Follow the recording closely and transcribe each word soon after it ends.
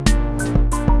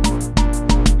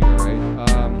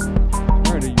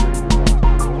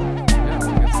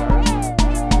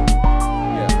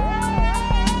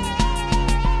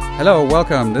Hello,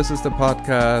 welcome. This is the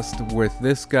podcast with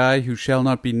this guy who shall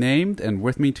not be named, and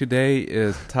with me today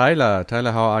is Tyler.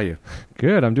 Tyler, how are you?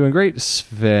 Good, I'm doing great.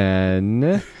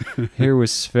 Sven. Here with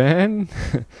Sven.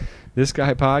 This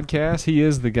Guy Podcast. He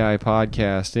is the guy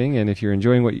podcasting, and if you're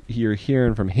enjoying what you're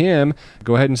hearing from him,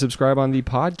 go ahead and subscribe on the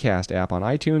podcast app on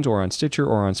iTunes or on Stitcher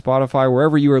or on Spotify,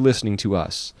 wherever you are listening to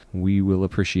us. We will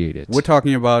appreciate it. We're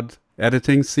talking about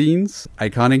editing scenes,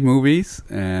 iconic movies,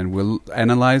 and we'll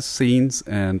analyze scenes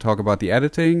and talk about the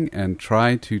editing and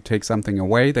try to take something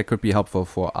away that could be helpful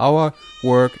for our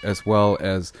work as well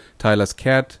as Tyler's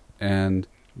cat and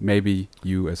maybe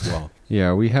you as well.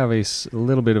 Yeah, we have a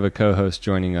little bit of a co-host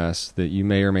joining us that you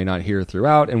may or may not hear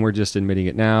throughout, and we're just admitting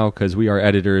it now because we are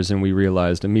editors and we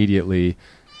realized immediately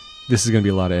this is going to be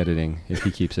a lot of editing if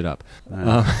he keeps it up.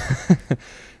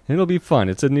 It'll be fun.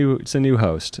 It's a new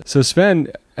host. So Sven,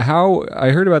 how I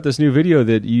heard about this new video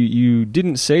that you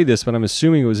didn't say this, but I'm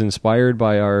assuming it was inspired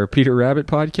by our Peter Rabbit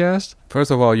podcast.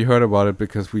 First of all, you heard about it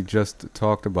because we just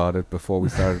talked about it before we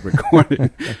started recording.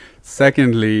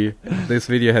 Secondly, this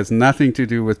video has nothing to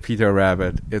do with Peter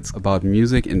Rabbit. It's about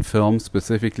music in film,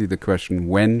 specifically the question,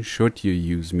 when should you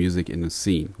use music in a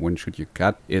scene? When should you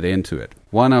cut it into it?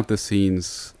 One of the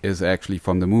scenes is actually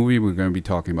from the movie we're going to be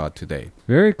talking about today.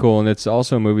 Very cool, and it's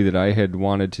also a movie that I had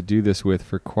wanted to do this with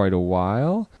for quite a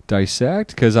while.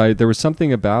 Dissect, because there was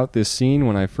something about this scene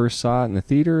when I first saw it in the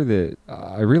theater that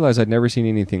I realized I'd never seen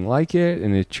anything like it,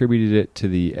 and attributed it to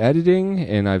the editing,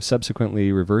 and I've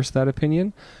subsequently reversed that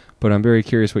opinion. But I'm very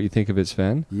curious what you think of it,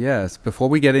 Sven. Yes, before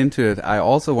we get into it, I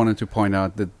also wanted to point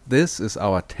out that this is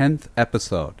our 10th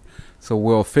episode. So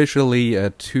we're officially a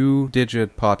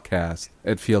 2-digit podcast.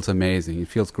 It feels amazing. It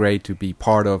feels great to be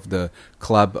part of the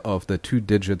club of the 2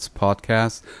 digits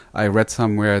podcast. I read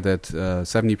somewhere that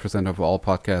 70% of all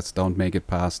podcasts don't make it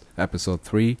past episode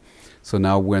 3. So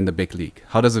now we're in the big league.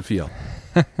 How does it feel?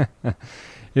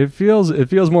 It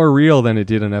feels more real than it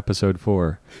did in episode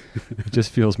 4. It just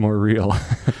feels more real.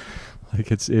 Like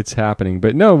it's happening.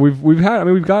 But no, we've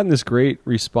gotten this great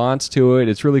response to it.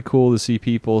 It's really cool to see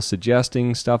people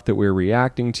suggesting stuff that we're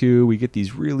reacting to. We get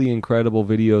these really incredible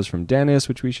videos from Dennis,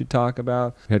 which we should talk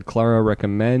about. We had Clara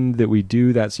recommend that we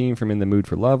do that scene from In the Mood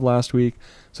for Love last week.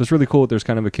 So it's really cool that there's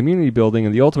kind of a community building,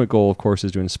 and the ultimate goal, of course,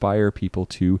 is to inspire people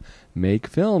to make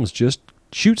films. Just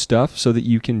shoot stuff so that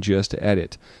you can just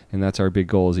edit. And that's our big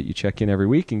goal, is that you check in every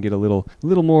week and get a little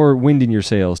more wind in your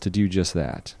sails to do just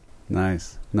that.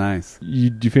 Nice.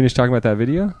 You finish talking about that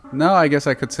video? No, I guess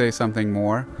I could say something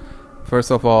more.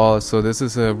 First of all, so this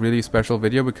is a really special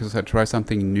video because I try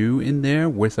something new in there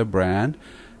with a brand.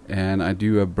 And I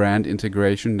do a brand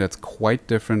integration that's quite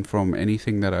different from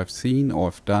anything that I've seen or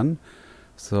have done.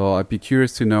 So I'd be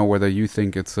curious to know whether you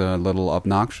think it's a little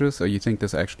obnoxious or you think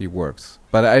this actually works.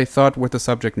 But I thought with the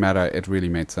subject matter, it really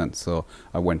made sense, so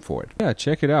I went for it. Yeah,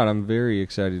 check it out. I'm very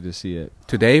excited to see it.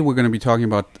 Today we're going to be talking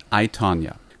about I,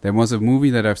 Tonya. There was a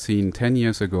movie that I've seen 10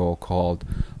 years ago called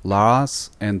Lars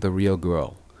and the Real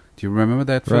Girl. Do you remember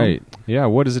that film? Right. Yeah,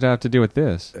 what does it have to do with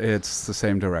this? It's the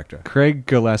same director. Craig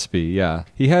Gillespie, yeah.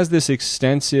 He has this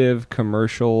extensive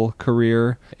commercial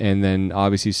career and then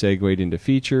obviously segued into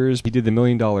features. He did The $1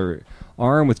 Million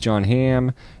Arm with John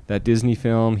Hamm, that Disney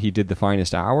film. He did The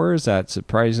Finest Hours, that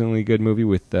surprisingly good movie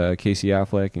with Casey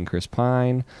Affleck and Chris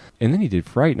Pine. And then he did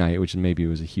Fright Night, which maybe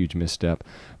was a huge misstep.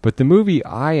 But the movie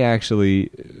I actually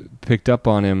picked up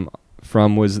on him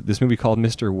from was this movie called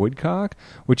Mr. Woodcock,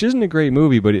 which isn't a great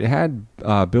movie, but it had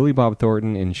Billy Bob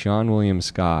Thornton and Seann William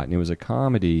Scott, and it was a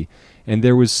comedy, and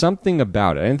there was something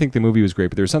about it. I didn't think the movie was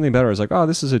great, but there was something about it. I was like, oh,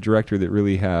 this is a director that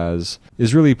really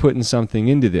is really putting something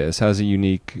into this, has a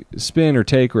unique spin or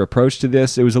take or approach to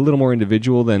this. It was a little more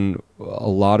individual than a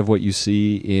lot of what you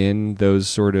see in those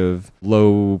sort of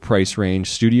low price range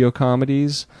studio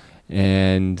comedies,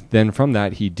 and then from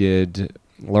that he did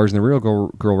Lars and the Real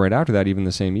Girl right after that, even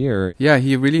the same year. Yeah,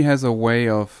 he really has a way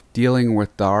of dealing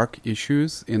with dark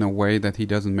issues in a way that he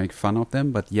doesn't make fun of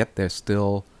them, but yet they're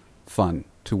still fun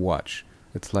to watch.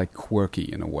 It's like quirky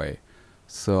in a way.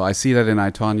 So I see that in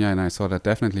I, Tonya, and I saw that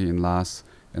definitely in Lars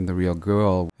and the Real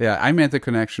Girl. Yeah, I made the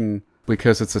connection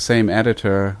because it's the same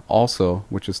editor also,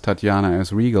 which is Tatiana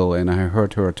as Regal, and I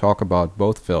heard her talk about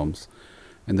both films.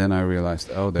 And then I realized,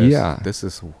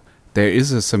 there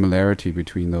is a similarity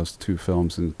between those two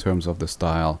films in terms of the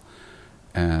style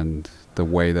and the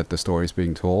way that the story is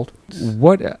being told.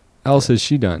 What else has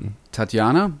she done?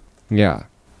 Tatiana? Yeah.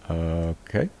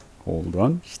 Okay. Hold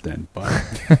on. Stand by.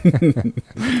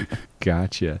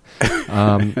 Gotcha.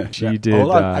 She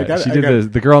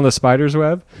did. The Girl in the Spider's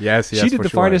Web. Yes. She did The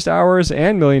Finest Hours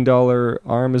and $1 Million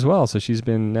Arm as well. So she's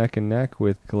been neck and neck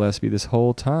with Gillespie this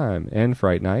whole time. And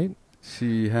Fright Night.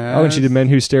 She has. Oh, and she did Men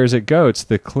Who Stares at Goats,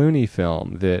 the Clooney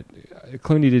film that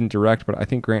Clooney didn't direct, but I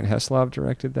think Grant Heslov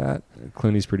directed that.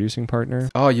 Clooney's producing partner.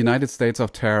 Oh, United States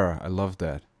of Terror. I love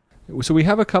that. So we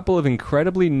have a couple of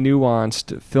incredibly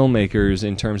nuanced filmmakers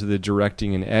in terms of the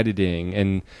directing and editing,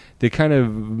 and they kind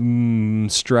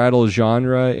of straddle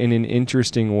genre in an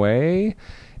interesting way.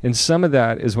 And some of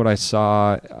that is what I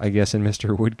saw, I guess, in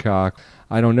Mr. Woodcock.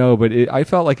 I don't know, but I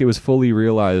felt like it was fully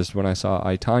realized when I saw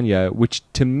I, Tonya, which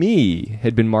to me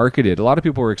had been marketed. A lot of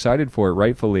people were excited for it,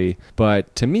 rightfully,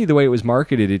 but to me, the way it was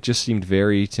marketed, it just seemed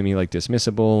very, to me, like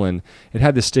dismissible, and it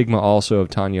had the stigma also of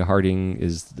Tonya Harding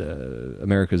is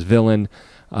America's villain,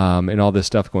 and all this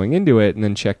stuff going into it, and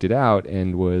then checked it out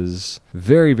and was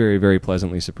very, very, very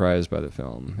pleasantly surprised by the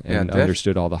film and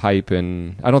understood all the hype,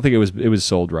 and I don't think it was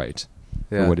sold right.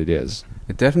 For what it is.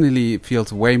 It definitely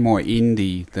feels way more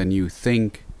indie than you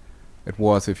think it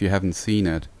was if you haven't seen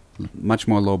it. Much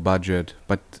more low budget,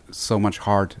 but so much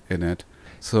heart in it.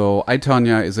 So, I,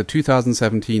 Tonya is a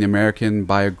 2017 American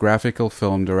biographical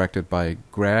film directed by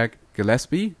Greg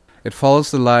Gillespie. It follows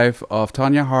the life of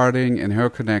Tonya Harding and her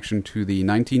connection to the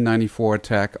 1994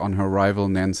 attack on her rival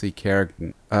Nancy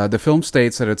Kerrigan. The film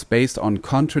states that it's based on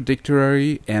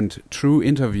contradictory and true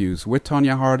interviews with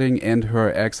Tonya Harding and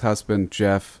her ex-husband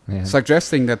Jeff,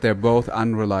 suggesting that they're both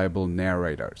unreliable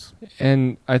narrators.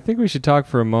 And I think we should talk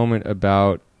for a moment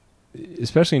about,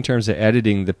 especially in terms of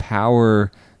editing, the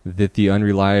power that the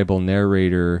unreliable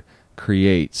narrator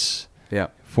creates. Yeah.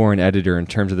 For an editor in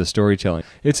terms of the storytelling.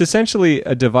 It's essentially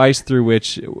a device through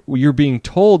which you're being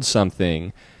told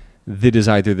something that is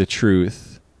either the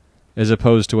truth as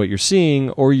opposed to what you're seeing,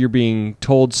 or you're being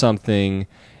told something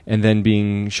and then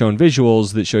being shown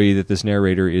visuals that show you that this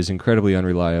narrator is incredibly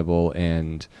unreliable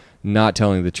and not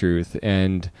telling the truth.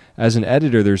 And as an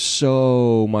editor, there's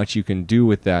so much you can do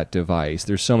with that device.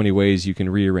 There's so many ways you can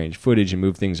rearrange footage and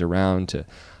move things around to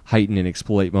heighten and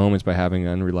exploit moments by having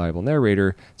an unreliable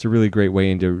narrator. It's a really great way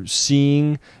into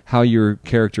seeing how your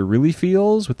character really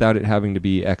feels without it having to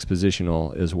be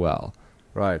expositional as well.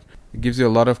 Right. It gives you a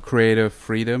lot of creative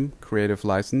freedom, creative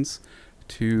license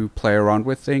to play around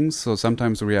with things. So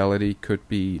sometimes reality could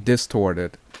be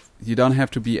distorted. You don't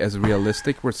have to be as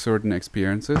realistic with certain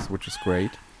experiences, which is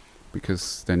great,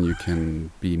 because then you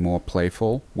can be more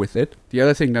playful with it. The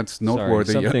other thing that's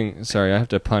noteworthy... Sorry, I have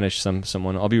to punish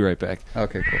someone. I'll be right back.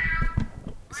 Okay, cool.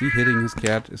 Is he hitting his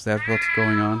cat? Is that what's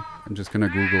going on? I'm just going to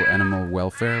Google animal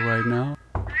welfare right now.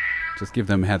 Just give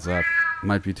them a heads up.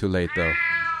 Might be too late, though.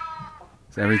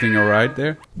 Is everything all right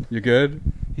there? You good?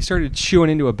 He started chewing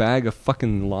into a bag of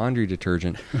fucking laundry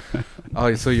detergent.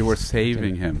 Oh, so you were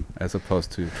saving him as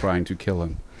opposed to trying to kill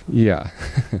him. Yeah.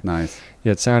 Nice.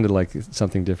 Yeah, it sounded like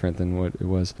something different than what it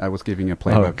was. I was giving a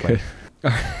play-by-play.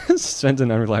 Okay. Sven's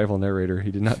an unreliable narrator.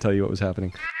 He did not tell you what was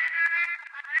happening.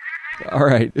 All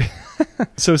right.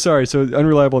 So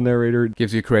unreliable narrator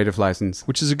gives you creative license,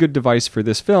 which is a good device for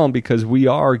this film because we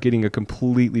are getting a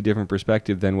completely different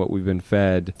perspective than what we've been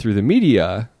fed through the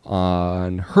media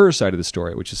on her side of the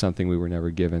story, which is something we were never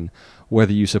given,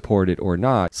 whether you support it or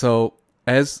not. So,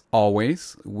 as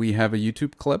always, we have a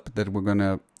YouTube clip that we're going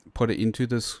to put it into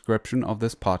the description of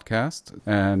this podcast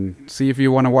and see if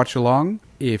you want to watch along.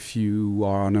 If you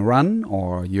are on a run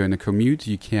or you're in a commute,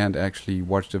 you can't actually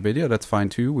watch the video. That's fine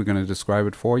too. We're going to describe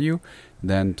it for you,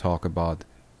 then talk about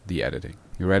the editing.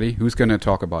 You ready? Who's going to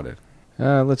talk about it?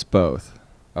 Let's both.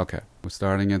 Okay. We're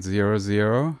starting at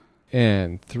 0-0.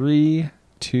 And 3,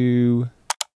 2...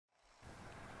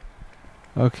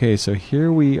 Okay, so here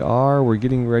we are. We're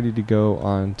getting ready to go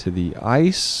on to the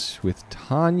ice with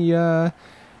Tonya.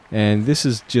 And this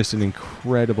is just an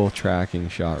incredible tracking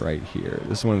shot right here.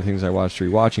 This is one of the things I watched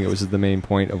rewatching it. This is the main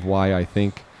point of why I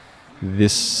think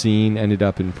this scene ended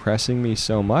up impressing me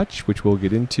so much, which we'll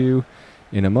get into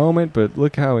in a moment. But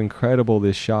look how incredible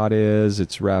this shot is.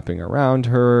 It's wrapping around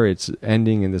her. It's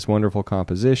ending in this wonderful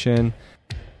composition.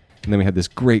 And then we have this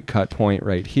great cut point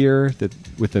right here that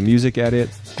with the music edit.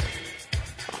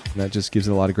 And that just gives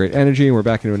it a lot of great energy. And we're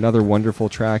back into another wonderful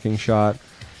tracking shot.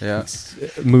 Yeah.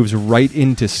 It moves right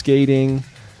into skating.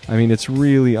 I mean, it's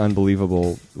really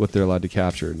unbelievable what they're allowed to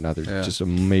capture. Another just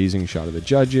amazing shot of the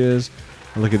judges.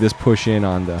 And look at this push in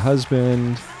on the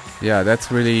husband. Yeah,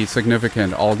 that's really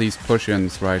significant. All these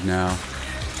push-ins right now.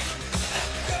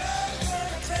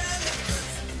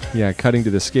 Yeah, cutting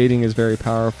to the skating is very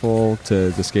powerful.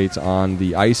 To the skates on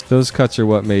the ice. Those cuts are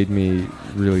what made me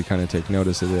really kind of take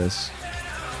notice of this.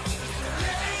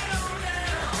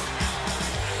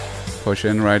 Push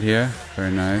in right here. Very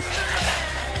nice.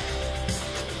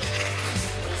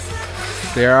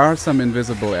 There are some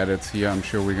invisible edits here. I'm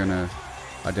sure we're going to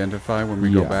identify when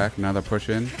we go back. Another push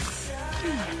in.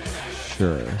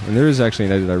 Sure. And there is actually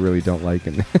an edit I really don't like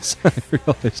in this. I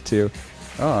realized too.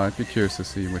 Oh, I'd be curious to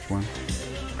see which one.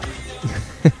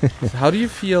 So how do you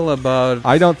feel about...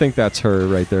 I don't think that's her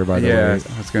right there, by the way. Yeah,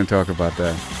 I was going to talk about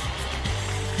that.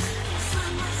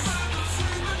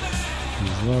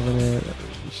 She's loving it.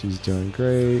 She's doing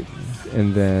great.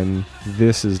 And then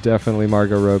this is definitely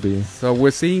Margot Robbie. So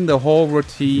we're seeing the whole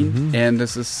routine, and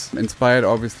this is inspired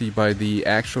obviously by the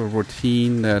actual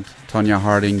routine that Tonya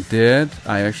Harding did.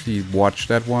 I actually watched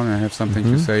that one, and I have something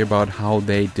to say about how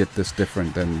they did this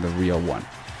different than the real one.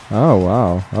 Oh,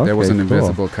 wow. Okay, there was an cool.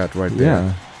 invisible cut right there.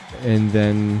 Yeah. And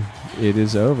then it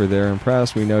is over. They're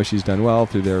impressed. We know she's done well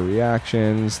through their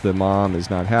reactions. The mom is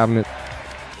not having it.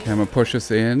 Camera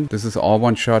pushes in. This is all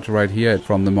one shot right here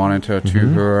from the monitor to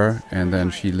her, and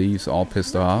then she leaves all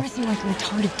pissed off. Dressing like a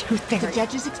retarded tooth fairy. The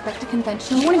judges expect a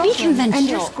conventional. I want to be outcome, conventional. And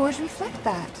your scores reflect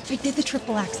that. I did the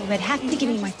triple axel. Red happy to give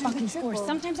me my fucking scores.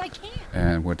 Sometimes I can't.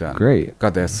 And we're done. Great.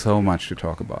 God, there's so much to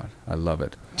talk about. I love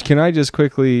it. Can I just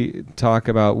quickly talk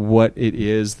about what it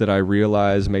is that I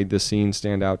realize made this scene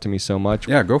stand out to me so much?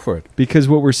 Yeah, go for it. Because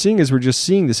what we're seeing is we're just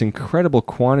seeing this incredible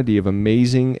quantity of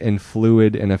amazing and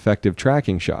fluid and effective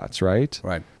tracking shots, right?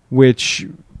 Right. Which,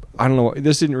 I don't know,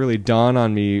 this didn't really dawn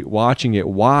on me watching it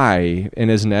why. And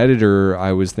as an editor,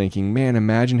 I was thinking, man,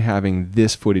 imagine having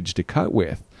this footage to cut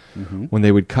with. When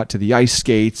they would cut to the ice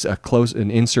skates, an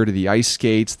insert of the ice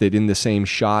skates that in the same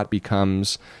shot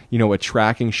becomes, a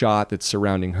tracking shot that's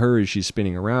surrounding her as she's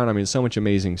spinning around. I mean, so much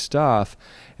amazing stuff.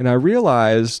 And I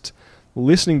realized,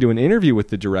 listening to an interview with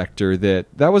the director, that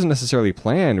wasn't necessarily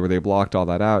planned, where they blocked all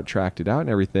that out, tracked it out and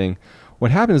everything.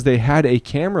 What happened is they had a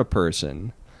camera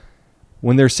person,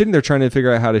 when they're sitting there trying to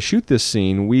figure out how to shoot this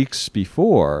scene weeks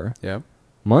before,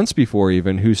 months before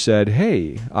even, who said,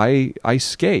 hey, I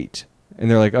skate. And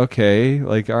they're like, okay,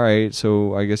 like, all right,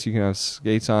 so I guess you can have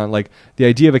skates on. Like, the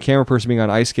idea of a camera person being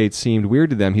on ice skates seemed weird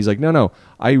to them. He's like, no,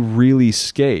 I really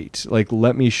skate. Like,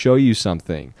 let me show you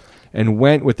something. And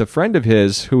went with a friend of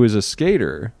his who is a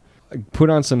skater, put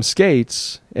on some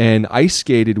skates, and ice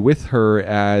skated with her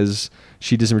as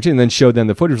she did some routine, and then showed them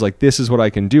the footage, like, this is what I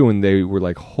can do. And they were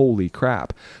like, holy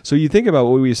crap. So you think about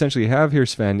what we essentially have here,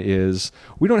 Sven, is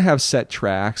we don't have set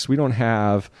tracks. We don't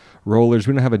have rollers.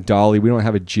 We don't have a dolly. We don't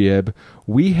have a jib.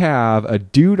 We have a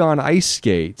dude on ice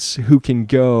skates who can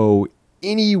go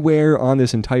anywhere on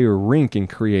this entire rink and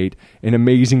create an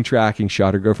amazing tracking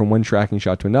shot or go from one tracking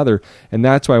shot to another. And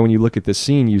that's why when you look at this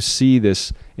scene, you see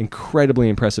this incredibly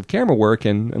impressive camera work.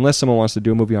 And unless someone wants to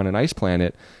do a movie on an ice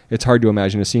planet, it's hard to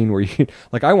imagine a scene where you,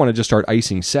 like, I want to just start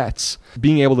icing sets.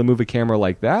 Being able to move a camera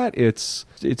like that, it's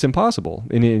impossible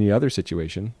in any other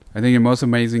situation. I think the most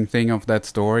amazing thing of that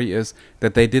story is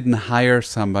that they didn't hire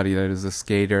somebody that is a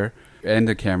skater and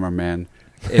a cameraman.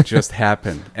 It just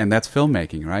happened. And that's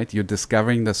filmmaking, right? You're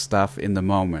discovering the stuff in the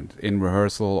moment, in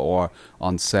rehearsal or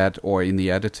on set or in the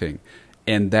editing.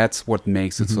 And that's what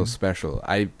makes it so special.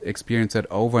 I experience that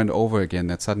over and over again,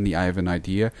 that suddenly I have an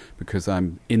idea because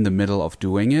I'm in the middle of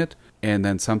doing it, and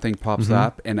then something pops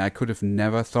up, and I could have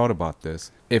never thought about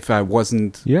this if it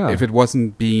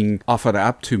wasn't being offered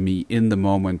up to me in the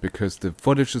moment, because the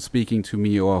footage is speaking to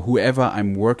me, or whoever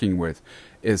I'm working with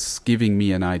is giving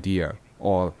me an idea,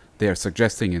 or they're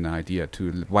suggesting an idea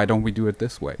to, why don't we do it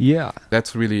this way? Yeah.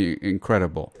 That's really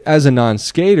incredible. As a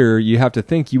non-skater, you have to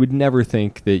think, you would never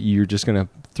think that you're just going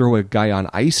to throw a guy on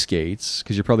ice skates,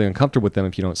 because you're probably uncomfortable with them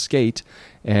if you don't skate,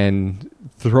 and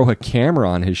throw a camera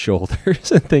on his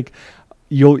shoulders and think,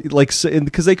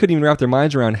 because they couldn't even wrap their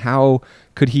minds around how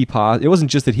could he it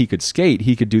wasn't just that he could skate,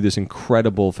 he could do this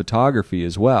incredible photography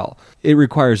as well. It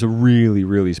requires a really,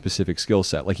 really specific skill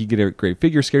set. Like, you get a great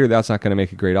figure skater, that's not going to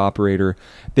make a great operator.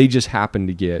 They just happen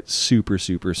to get super,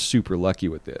 super, super lucky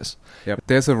with this. Yep.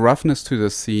 There's a roughness to the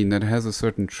scene that has a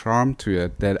certain charm to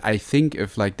it that I think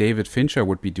if, like, David Fincher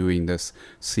would be doing this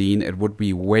scene, it would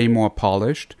be way more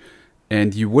polished,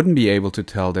 and you wouldn't be able to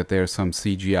tell that there's some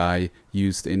CGI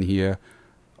used in here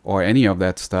or any of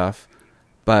that stuff.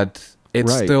 But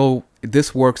it's still,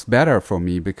 this works better for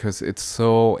me because it's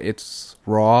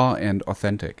raw and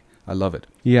authentic. I love it.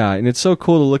 Yeah, and it's so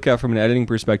cool to look at from an editing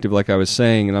perspective, like I was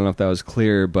saying, and I don't know if that was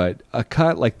clear, but a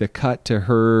cut like the cut to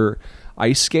her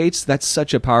ice skates, that's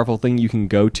such a powerful thing you can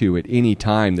go to at any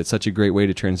time. That's such a great way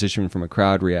to transition from a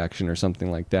crowd reaction or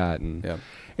something like that. And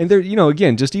there,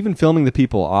 again, just even filming the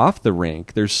people off the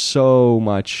rink, there's so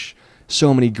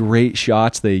many great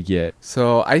shots they get.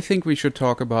 So I think we should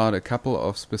talk about a couple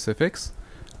of specifics.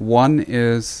 One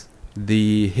is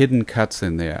the hidden cuts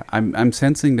in there. I'm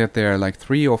sensing that there are like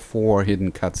 3 or 4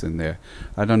 hidden cuts in there.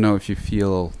 I don't know if you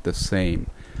feel the same.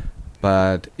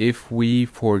 But if we,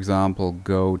 for example,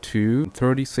 go to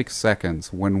 36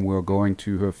 seconds when we're going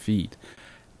to her feet,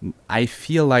 I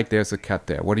feel like there's a cut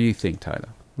there. What do you think, Tyler?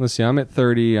 Let's see, I'm at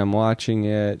 30, I'm watching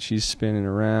it, she's spinning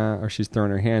around, or she's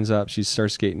throwing her hands up, she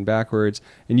starts skating backwards,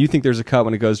 and you think there's a cut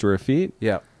when it goes to her feet?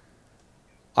 Yeah.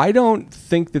 I don't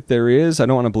think that there is, I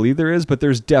don't want to believe there is, but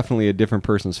there's definitely a different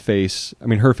person's face. I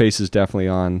mean, her face is definitely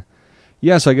on.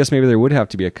 Yeah, so I guess maybe there would have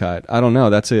to be a cut. I don't know,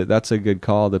 that's a good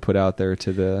call to put out there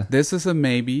to the This is a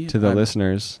maybe. to the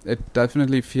listeners. It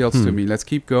definitely feels to me. Let's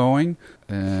keep going.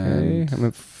 Okay, I'm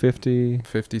at 50.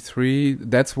 53.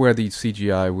 That's where the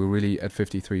CGI, we're really at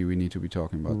 53. We need to be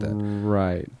talking about that.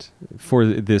 Right. For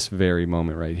this very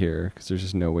moment right here, because there's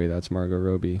just no way that's Margot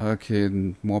Robbie. Okay,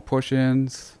 and more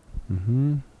push-ins.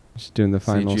 Mm-hmm. She's doing the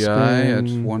final CGI spin. at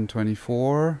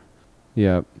 124.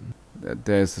 Yep.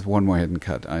 There's one more hidden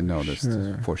cut. I noticed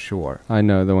for sure. I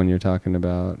know the one you're talking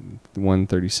about.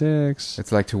 136.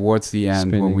 It's like towards the end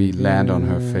Spinning when we land on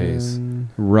her face. again.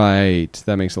 Right.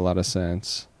 That makes a lot of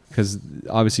sense. Because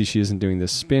obviously she isn't doing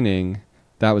this spinning.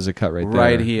 That was a cut right there.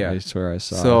 Right here. I swear I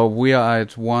saw. So we are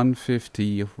at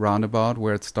 150 roundabout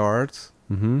where it starts.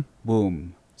 Mm-hmm.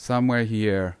 Boom. Somewhere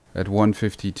here at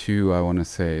 152, I want to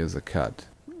say, is a cut.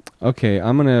 Okay,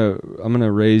 I'm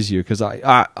gonna raise you because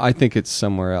I think it's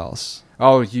somewhere else.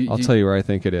 Oh, I'll tell you where I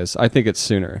think it is. I think it's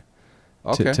sooner.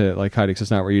 Okay. To like Heidex, it's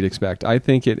not where you'd expect. I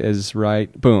think it is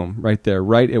right. Boom, right there,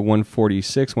 right at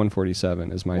 146,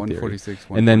 147 is my 146,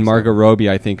 theory. And then 147. Margot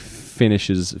Robbie, I think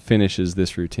finishes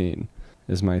this routine.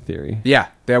 Is my theory. Yeah,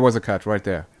 there was a cut right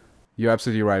there. You're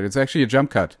absolutely right. It's actually a jump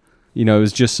cut. You know, it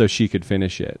was just so she could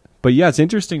finish it. But yeah, it's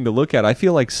interesting to look at. I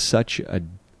feel like such a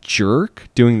jerk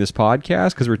doing this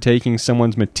podcast because we're taking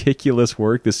someone's meticulous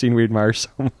work, the scene we admire so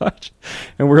much,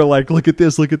 and we're like, look at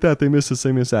this, look at that, they missed this,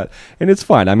 they missed that, and it's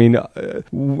fine. I mean,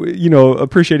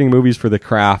 appreciating movies for the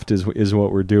craft is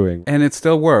what we're doing, and it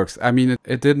still works. I mean,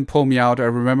 it didn't pull me out. I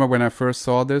remember when I first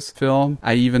saw this film,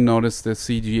 I even noticed the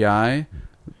CGI.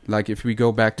 Like if we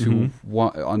go back to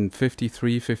on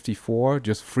 53, 54,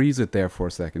 just freeze it there for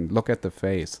a second. Look at the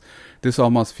face. This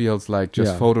almost feels like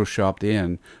just photoshopped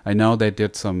in. I know they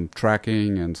did some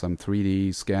tracking and some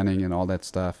 3D scanning and all that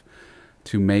stuff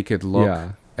to make it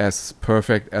look as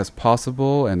perfect as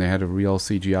possible, and they had a real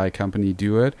CGI company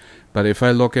do it. But if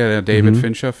I look at a David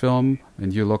Fincher film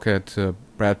and you look at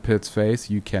Brad Pitt's face,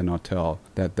 you cannot tell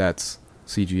that that's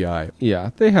CGI.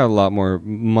 Yeah, they have a lot more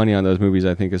money on those movies,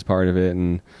 I think, as part of it.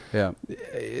 And yeah,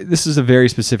 this is a very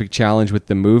specific challenge with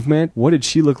the movement. What did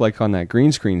she look like on that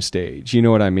green screen stage? You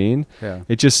know what I mean? Yeah.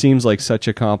 It just seems like such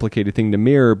a complicated thing to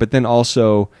mirror, but then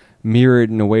also mirror it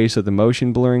in a way so the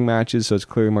motion blurring matches, so it's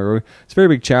clearly more. It's a very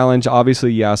big challenge.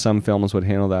 Obviously, yeah, some films would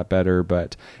handle that better,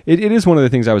 but it is one of the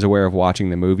things I was aware of watching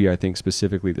the movie. I think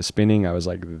specifically the spinning, I was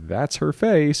like, that's her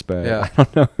face, but I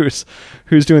don't know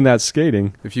who's doing that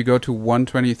skating. If you go to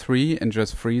 123 and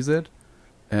just freeze it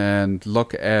and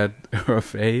look at her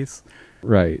face,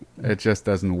 right, it just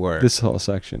doesn't work. This whole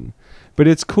section. But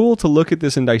it's cool to look at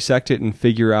this and dissect it and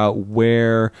figure out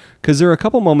where, because there are a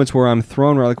couple moments where I'm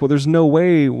thrown where I'm like, well, there's no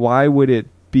way, why would it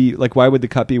be, like, why would the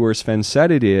cut be where Sven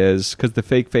said it is, because the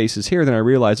fake face is here. Then I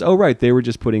realized, oh, right, they were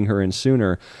just putting her in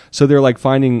sooner. So they're like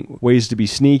finding ways to be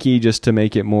sneaky just to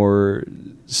make it more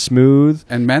smooth.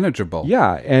 And manageable.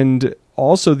 Yeah, and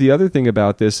also the other thing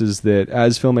about this is that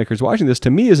as filmmakers watching this,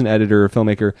 to me as an editor or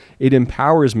filmmaker, it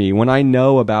empowers me when I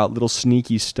know about little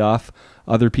sneaky stuff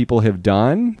other people have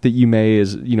done that you may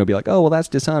be like, oh, well, that's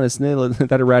dishonest.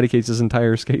 That eradicates this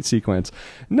entire skate sequence.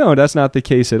 No, that's not the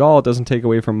case at all. It doesn't take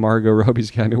away from Margot Robbie's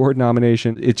Academy Award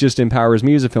nomination. It just empowers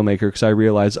me as a filmmaker because I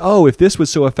realize, oh, if this was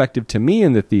so effective to me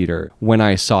in the theater when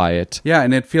I saw it. Yeah,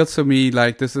 and it feels to me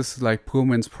like this is like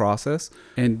Pullman's process,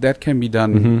 and that can be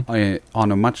done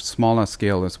on a much smaller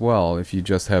scale as well. If you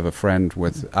just have a friend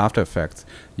with After Effects,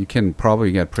 you can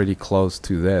probably get pretty close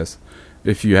to this.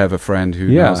 If you have a friend who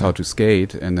knows how to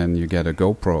skate and then you get a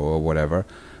GoPro or whatever,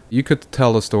 you could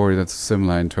tell a story that's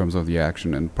similar in terms of the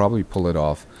action and probably pull it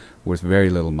off with very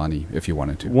little money if you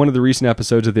wanted to. One of the recent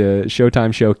episodes of the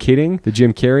Showtime show Kidding, the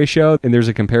Jim Carrey show, and there's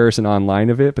a comparison online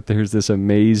of it, but there's this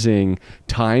amazing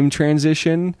time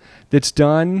transition that's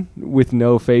done with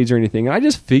no fades or anything. And I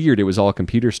just figured it was all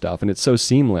computer stuff, and it's so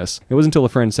seamless. It wasn't until a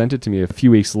friend sent it to me a few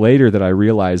weeks later that I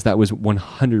realized that was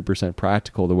 100%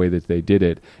 practical, the way that they did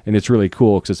it. And it's really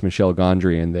cool because it's Michel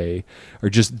Gondry, and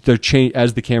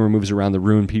as the camera moves around the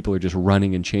room, people are just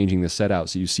running and changing the set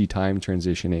out, so you see time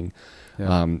transitioning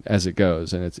as it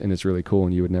goes, and it's really cool,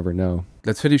 and you would never know.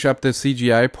 Let's finish up the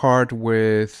CGI part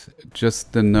with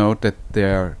just the note that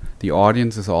the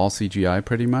audience is all CGI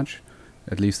pretty much,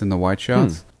 at least in the wide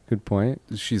shots. Good point.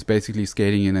 She's basically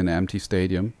skating in an empty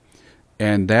stadium,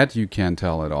 And that you can't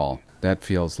tell at all. That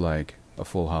feels like a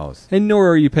full house. And nor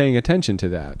are you paying attention to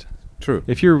that. True.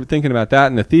 If you're thinking about that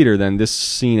in the theater, then this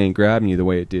scene ain't grabbing you the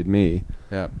way it did me.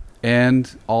 Yeah.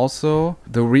 And also,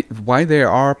 why there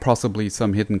are possibly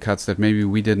some hidden cuts that maybe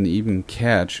we didn't even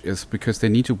catch is because they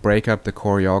need to break up the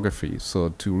choreography. So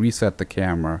to reset the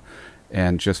camera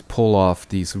and just pull off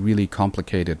these really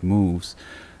complicated moves,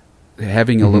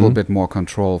 having a little bit more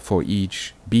control for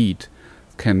each beat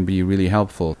can be really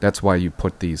helpful. That's why you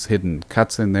put these hidden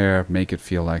cuts in there, make it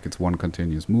feel like it's one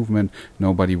continuous movement.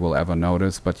 Nobody will ever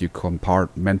notice, but you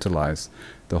compartmentalize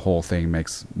the whole thing,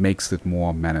 makes it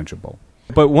more manageable.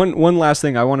 But one last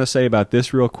thing I want to say about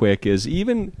this real quick is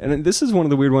and this is one of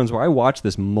the weird ones where I watched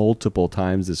this multiple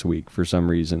times this week for some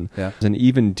reason. Yeah. And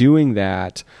even doing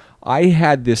that, I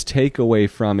had this takeaway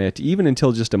from it, even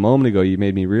until just a moment ago, you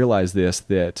made me realize this,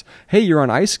 that, hey, you're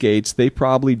on ice skates, they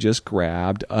probably just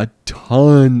grabbed a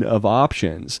ton of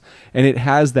options. And it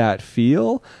has that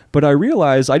feel, but I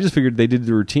realized, I just figured they did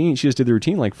the routine, she just did the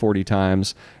routine like 40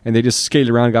 times, and they just skated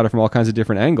around and got it from all kinds of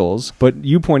different angles. But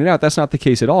you pointed out that's not the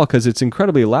case at all, because it's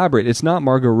incredibly elaborate. It's not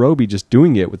Margot Robbie just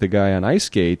doing it with the guy on ice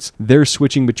skates. They're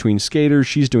switching between skaters,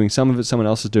 she's doing some of it, someone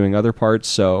else is doing other parts,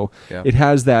 so it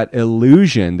has that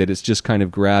illusion that it's just kind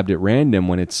of grabbed at random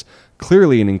when it's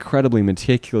clearly an incredibly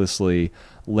meticulously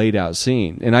laid out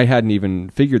scene. And I hadn't even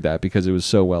figured that because it was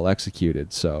so well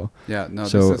executed. So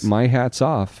my hat's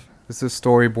off. This is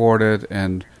storyboarded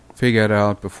and figured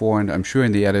out before, and I'm sure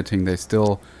in the editing they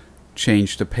still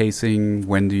change the pacing.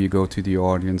 When do you go to the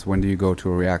audience? When do you go to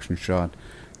a reaction shot?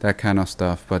 That kind of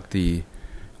stuff. But the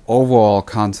overall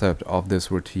concept of this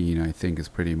routine, I think, is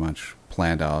pretty much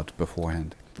planned out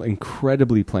beforehand.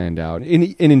 Incredibly planned out. And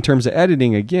in terms of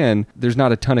editing, again, there's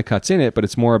not a ton of cuts in it, but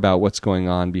it's more about what's going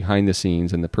on behind the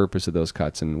scenes and the purpose of those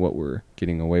cuts and what we're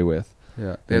getting away with.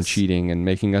 Yeah, and cheating and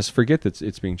making us forget that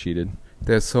it's being cheated.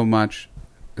 There's so much,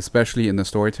 especially in the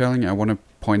storytelling. I want to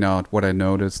point out what I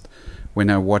noticed when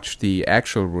I watched the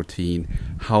actual routine,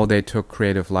 how they took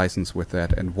creative license with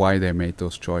that and why they made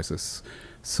those choices.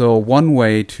 So one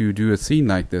way to do a scene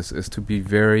like this is to be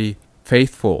very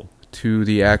faithful to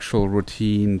the actual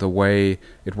routine, the way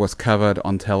it was covered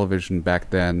on television back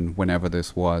then, whenever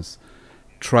this was.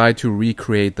 Try to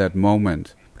recreate that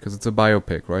moment, because it's a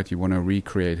biopic, right? You want to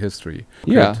recreate history.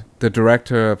 Yeah. But the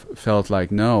director felt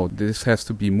like, no, this has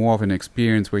to be more of an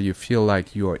experience where you feel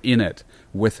like you're in it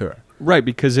with her. Right,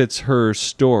 because it's her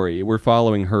story. We're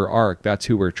following her arc. That's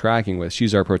who we're tracking with.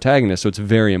 She's our protagonist, so it's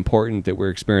very important that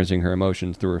we're experiencing her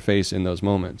emotions through her face in those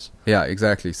moments. Yeah,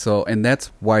 exactly. So, and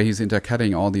that's why he's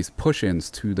intercutting all these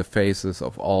push-ins to the faces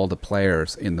of all the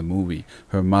players in the movie.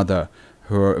 Her mother,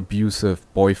 her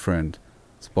abusive boyfriend,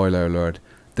 spoiler alert,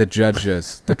 the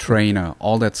judges, the trainer,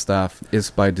 all that stuff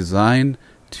is by design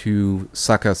to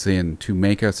suck us in, to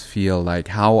make us feel like,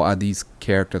 how are these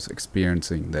characters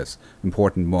experiencing this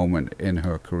important moment in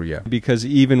her career? Because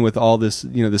even with all this,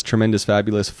 this tremendous,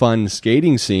 fabulous, fun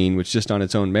skating scene, which just on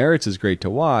its own merits is great to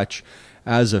watch,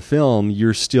 as a film,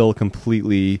 you're still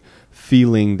completely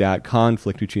feeling that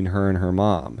conflict between her and her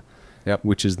mom. Yep.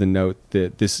 Which is the note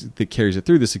that carries it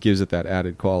through this. It gives it that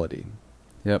added quality.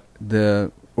 Yep.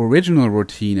 The original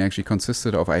routine actually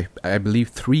consisted of, I believe,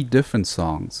 3 different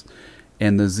songs.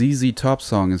 And the ZZ Top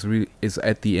song is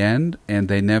at the end, and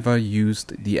they never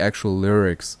used the actual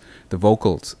lyrics, the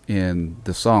vocals in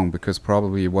the song, because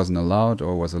probably it wasn't allowed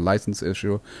or was a license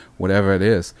issue, whatever it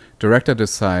is. Director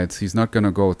decides he's not going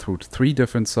to go through 3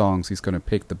 different songs. He's going to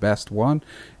pick the best one,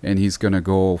 and he's going to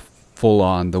go full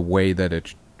on the way that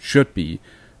it should be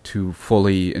to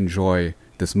fully enjoy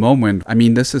this moment. I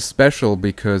mean, this is special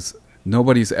because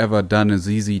nobody's ever done a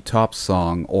ZZ Top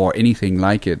song or anything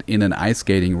like it in an ice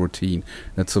skating routine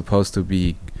that's supposed to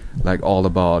be like all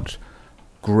about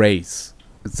grace.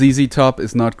 ZZ Top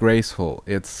is not graceful.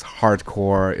 It's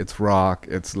hardcore, it's rock,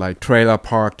 it's like Trailer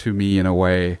Park to me in a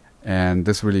way. And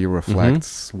this really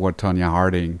reflects what Tonya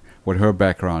Harding, what her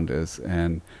background is.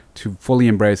 And to fully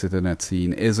embrace it in that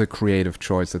scene is a creative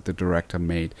choice that the director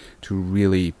made to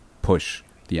really push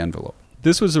the envelope.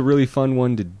 This was a really fun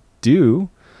one to do.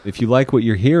 If you like what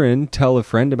you're hearing, tell a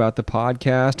friend about the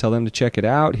podcast. Tell them to check it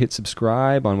out. Hit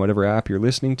subscribe on whatever app you're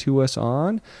listening to us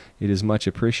on. It is much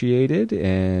appreciated.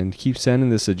 And keep sending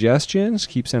the suggestions.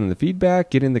 Keep sending the feedback.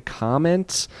 Get in the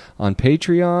comments on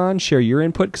Patreon. Share your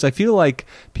input. Because I feel like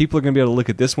people are going to be able to look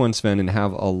at this one, Sven, and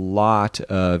have a lot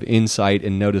of insight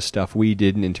and notice stuff we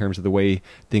didn't in terms of the way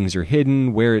things are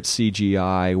hidden, where it's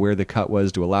CGI, where the cut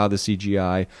was to allow the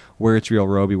CGI, where it's real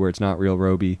Robbie, where it's not real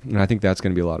Robbie. And I think that's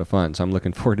going to be a lot of fun. So I'm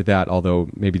looking forward to that, although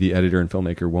maybe the editor and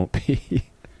filmmaker won't be.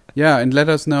 Yeah, and let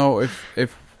us know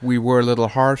if we were a little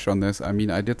harsh on this. I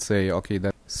mean, I did say, okay,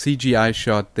 that CGI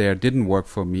shot there didn't work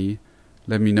for me.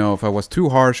 Let me know if I was too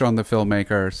harsh on the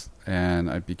filmmakers, and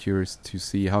I'd be curious to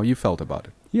see how you felt about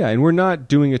it. Yeah, and we're not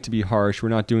doing it to be harsh. We're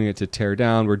not doing it to tear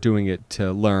down. We're doing it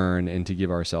to learn and to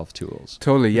give ourselves tools.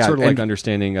 Totally, yeah. It's sort of like And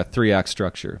understanding a 3-act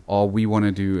structure. all we want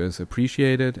to do is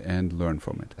appreciate it and learn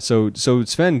from it. So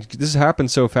Sven, this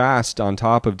happened so fast on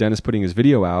top of Dennis putting his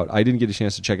video out. I didn't get a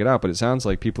chance to check it out, but it sounds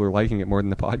like people are liking it more than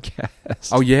the podcast.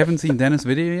 Oh, you haven't seen Dennis'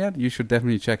 video yet? You should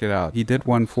definitely check it out. He did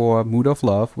one for Mood of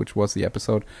Love, which was the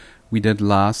episode we did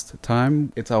last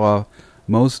time. It's our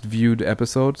most viewed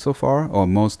episode so far, or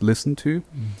most listened to.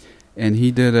 And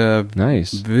he did a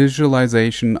Nice.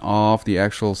 visualization of the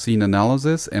actual scene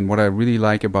analysis. And what I really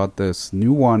like about this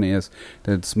new one is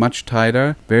that it's much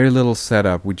tighter, very little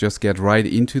setup. We just get right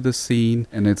into the scene,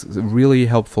 and it's a really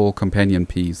helpful companion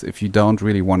piece. If you don't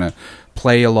really want to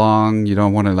play along, you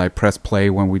don't want to like press play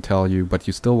when we tell you, but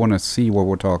you still want to see what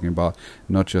we're talking about,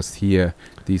 not just hear.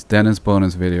 These Dennis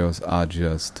bonus videos are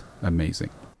just amazing.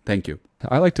 Thank you.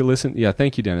 I like to listen. Yeah,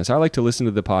 thank you, Dennis. I like to listen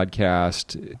to the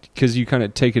podcast because you kind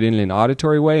of take it in an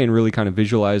auditory way and really kind of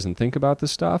visualize and think about the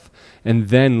stuff, and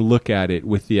then look at it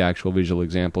with the actual visual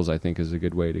examples. I think is a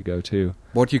good way to go too.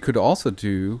 What you could also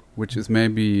do, which is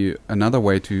maybe another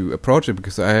way to approach it,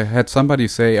 because I had somebody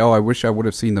say, oh, I wish I would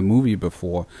have seen the movie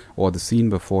before or the scene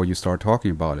before you start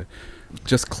talking about it.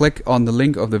 Just click on the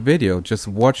link of the video. Just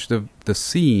watch the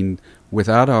scene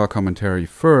without our commentary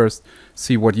first,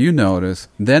 see what you notice,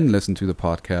 then listen to the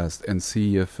podcast and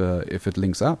see if it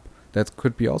links up. That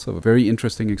could be also a very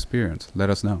interesting experience. Let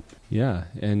us know. Yeah,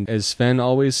 and as Sven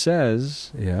always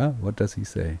says, Yeah, what does he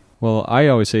say? well, I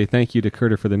always say thank you to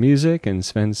Curter for the music, and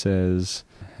Sven says,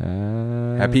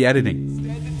 Happy editing.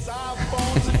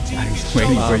 I was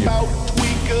waiting for you.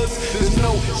 There's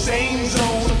no sane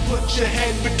zone, so put your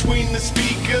head between the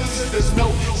speakers. There's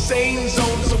no sane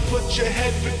zone, so put your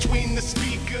head between the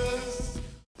speakers.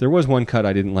 There was one cut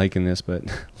I didn't like in this, but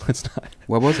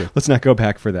What was it? let's not go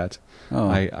back for that. Oh.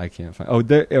 I can't find. Oh,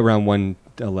 they're around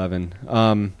 111.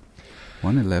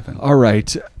 111. All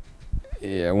right.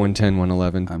 Yeah, 110,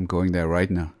 111. I'm going there right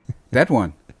now. That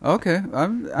one. Okay. I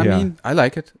Yeah. mean, I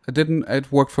like it.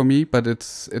 It worked for me, but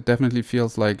it definitely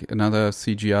feels like another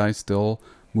CGI still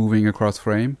moving across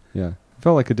frame. Yeah.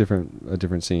 Felt like a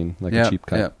different scene, like Yeah, a cheap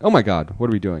cut. yeah. Oh my God, what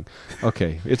are we doing?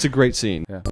 Okay, it's a great scene. Yeah.